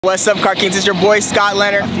What's up, Car Kings? It's your boy Scott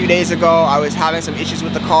Leonard. A few days ago, I was having some issues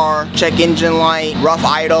with the car. Check engine light, rough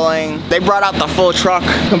idling. They brought out the full truck,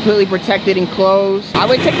 completely protected and closed. I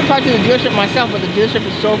would take the car to the dealership myself, but the dealership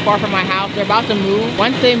is so far from my house. They're about to move.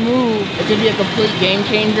 Once they move, it's gonna be a complete game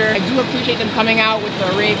changer. I do appreciate them coming out with the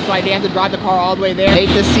rig, so I didn't have to drive the car all the way there. Hate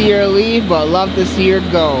to see her leave, but love to see her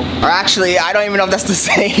go. Or actually, I don't even know if that's the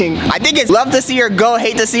saying. I think it's love to see her go,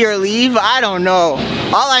 hate to see her leave. I don't know.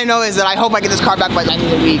 All I know is that I hope I get this car back by the end of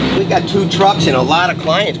the week. We got 2 trucks and a lot of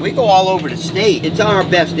clients. We go all over the state. It's in our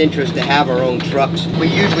best interest to have our own trucks. We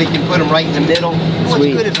usually can put them right in the middle. What's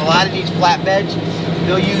good is a lot of these flatbeds,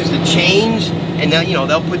 they'll use the chains and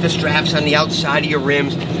they'll put the straps on the outside of your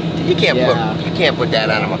rims. You can't put that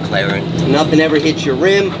on a McLaren. Nothing ever hits your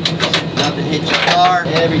rim. Nothing hits your car.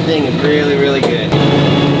 Everything is really, really good.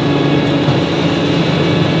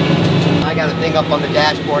 I got a thing up on the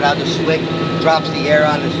dashboard out the slick. Drops the air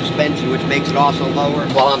out of the suspension, which makes it also lower.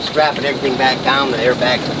 While I'm strapping everything back down, the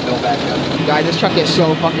airbags will fill back up. Guys, this truck is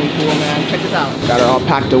so fucking cool, man. Check this out. Got it all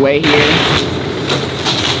packed away here.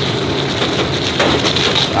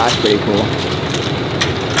 That's pretty cool.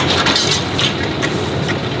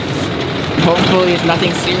 Hopefully it's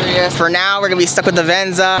nothing serious. For now, we're gonna be stuck with the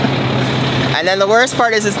Venza. And then the worst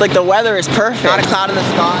part is, it's like the weather is perfect. Not a cloud in the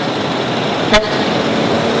sky.